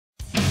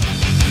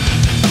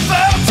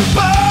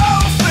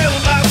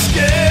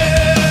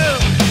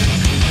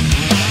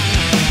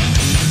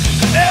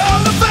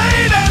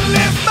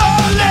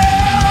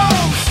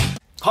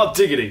Hot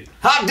diggity.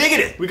 Hot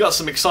diggity! We got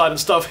some exciting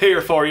stuff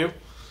here for you.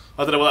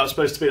 I don't know what that was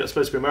supposed to be. That's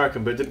supposed to be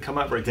American, but it didn't come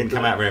out very good. Didn't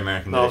come out very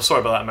American. No, sorry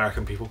about that,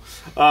 American people.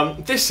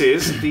 This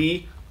is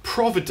the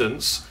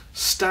Providence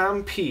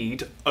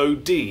Stampede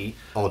OD.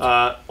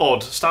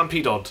 Odd.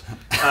 Stampede Odd.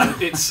 And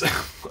it's...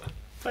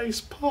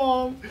 face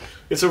palm.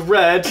 It's a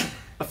red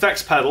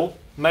effects pedal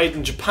made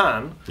in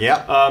Japan.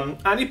 Yeah.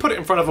 And you put it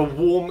in front of a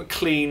warm,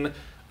 clean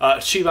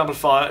tube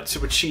amplifier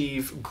to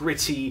achieve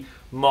gritty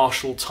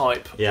Marshall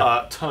type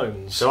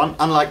tones. So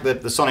unlike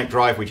the Sonic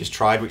Drive we just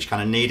tried, which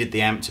kind of needed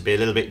the amp to be a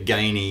little bit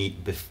gainy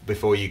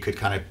before you could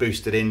kind of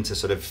boost it in to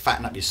sort of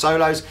fatten up your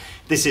solos,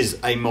 this is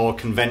a more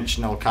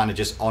conventional kind of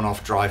just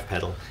on-off drive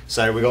pedal.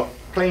 So we've got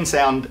clean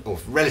sound, or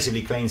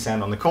relatively clean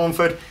sound on the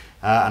Cornford,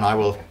 and I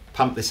will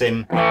pump this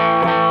in.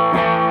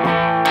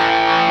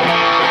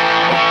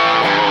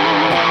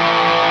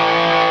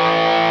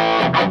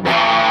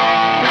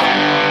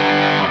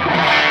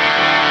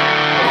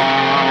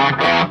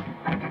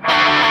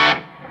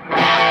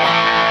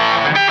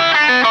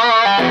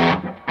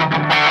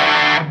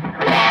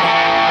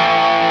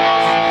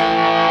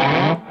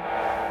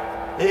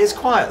 It is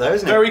quiet though,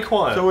 isn't it? Very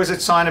quiet. It's always a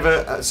sign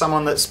of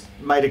someone that's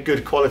made a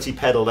good quality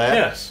pedal there.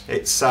 Yes.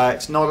 It's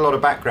not a lot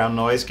of background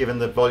noise given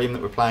the volume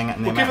that we're playing at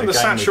and the amount given of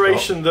the gain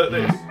saturation that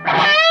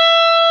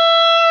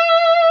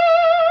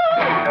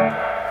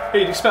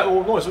you'd expect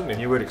more noise, wouldn't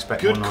you? You would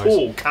expect good more noise. Good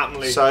call,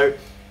 Captain Lee. So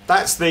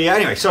that's the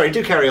anyway. Sorry,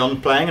 do carry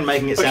on playing and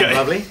making it sound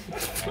lovely.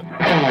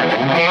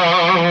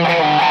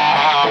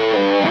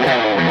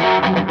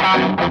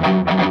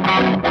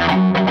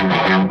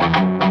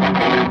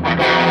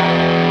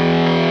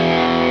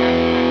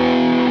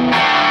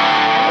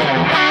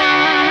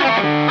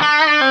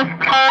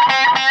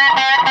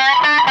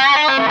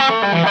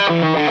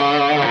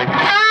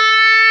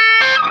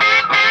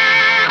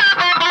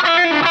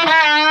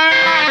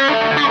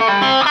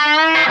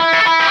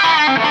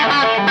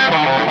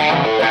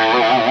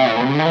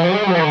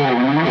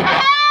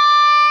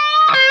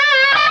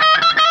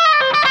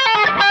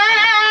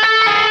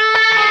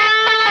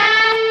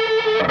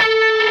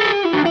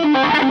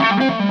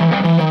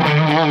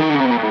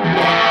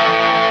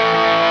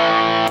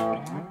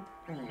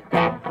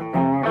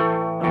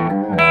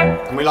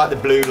 We like the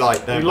blue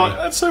light, don't we?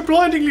 That's so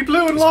blindingly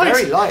blue and light. It's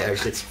very light,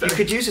 actually. You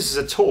could use this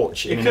as a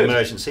torch in an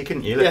emergency,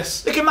 couldn't you? Look,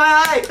 yes. Look in my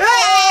eye!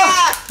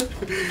 Ah!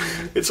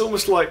 It's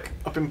almost like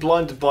I've been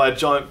blinded by a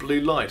giant blue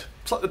light.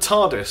 It's like the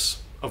TARDIS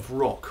of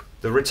rock.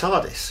 The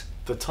retardis.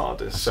 The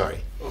TARDIS.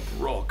 Sorry.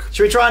 Of rock.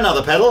 Should we try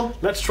another pedal?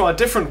 Let's try a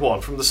different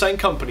one from the same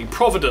company,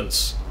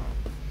 Providence.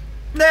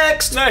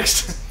 Next!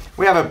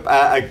 We have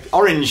a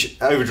orange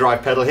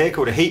overdrive pedal here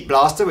called a Heat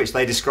Blaster, which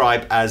they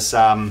describe as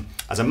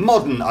a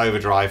modern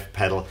overdrive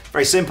pedal.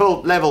 Very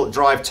simple, level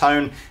drive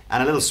tone,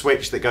 and a little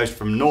switch that goes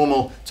from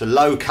normal to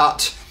low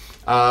cut.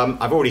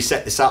 I've already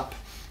set this up.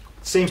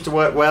 Seems to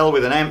work well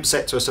with an amp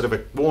set to a sort of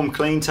a warm,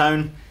 clean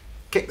tone.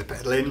 Kick the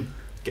pedal in,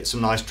 get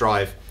some nice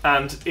drive.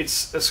 And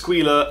it's a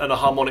squealer and a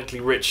harmonically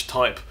rich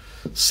type,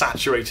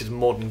 saturated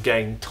modern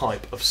gain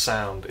type of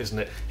sound, isn't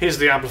it? Here's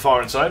the amplifier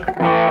on its own.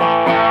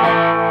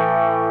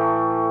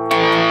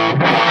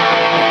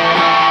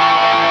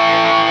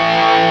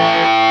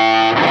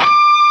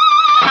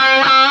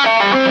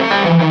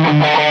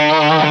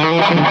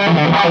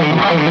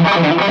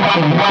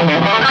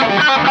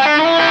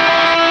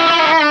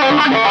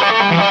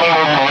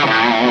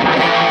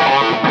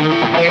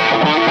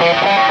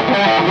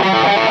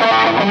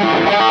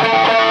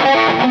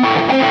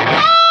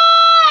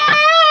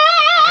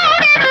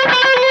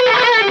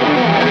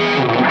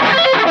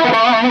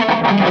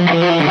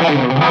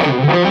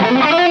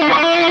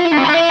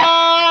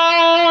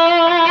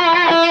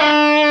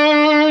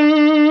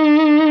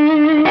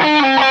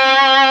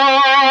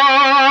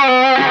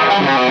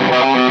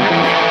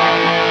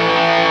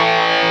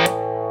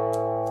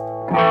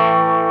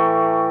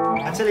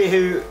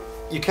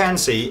 You can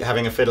see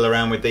having a fiddle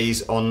around with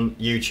these on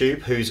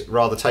YouTube, who's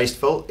rather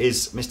tasteful,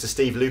 is Mr.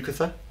 Steve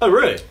Lukather. Oh,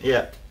 really?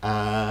 Yeah.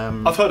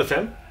 I've heard of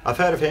him. I've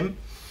heard of him.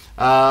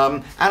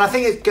 And I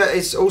think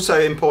it's also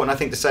important, I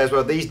think, to say as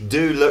well, these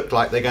do look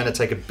like they're going to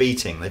take a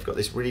beating. They've got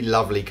this really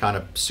lovely kind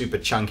of super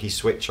chunky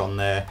switch on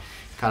there,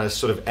 kind of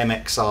sort of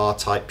MXR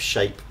type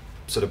shape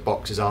sort of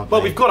boxes, aren't they?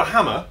 Well, we've got a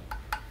hammer.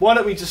 Why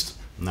don't we just...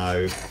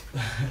 No,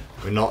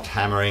 we're not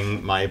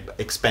hammering my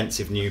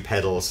expensive new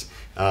pedals.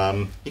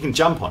 You can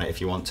jump on it if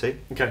you want to.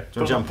 Okay,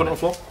 put it on the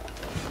floor.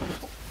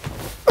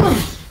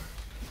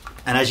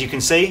 And as you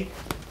can see,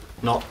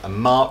 not a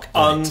mark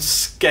on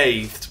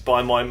unscathed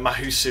by my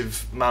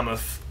massive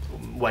mammoth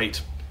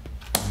weight.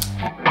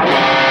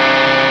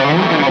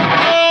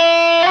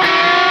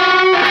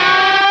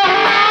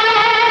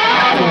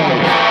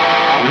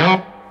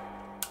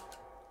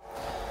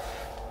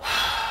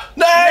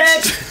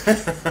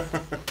 Next!